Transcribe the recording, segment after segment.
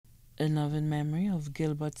In loving memory of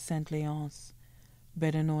Gilbert St Leonce,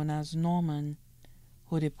 better known as Norman,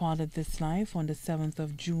 who departed this life on the 7th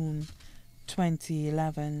of June,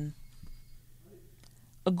 2011.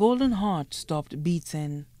 A golden heart stopped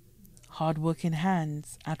beating, hard-working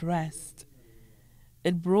hands at rest.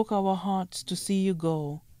 It broke our hearts to see you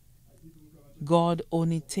go. God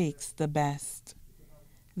only takes the best.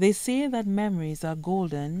 They say that memories are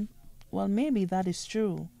golden. Well, maybe that is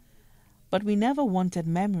true. But we never wanted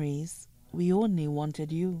memories, we only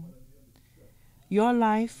wanted you. Your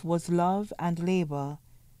life was love and labor,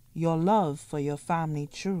 your love for your family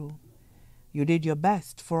true. You did your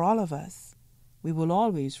best for all of us. We will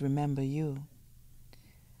always remember you.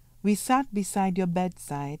 We sat beside your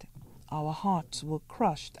bedside, our hearts were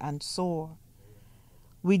crushed and sore.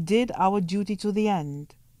 We did our duty to the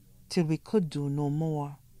end, till we could do no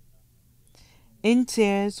more. In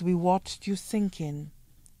tears we watched you sinking,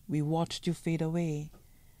 we watched you fade away,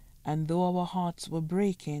 and though our hearts were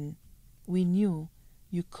breaking, we knew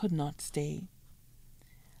you could not stay.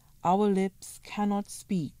 Our lips cannot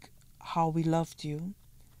speak how we loved you,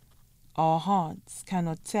 our hearts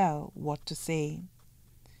cannot tell what to say,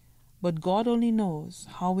 but God only knows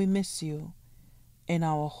how we miss you in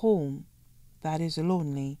our home that is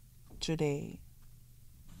lonely today.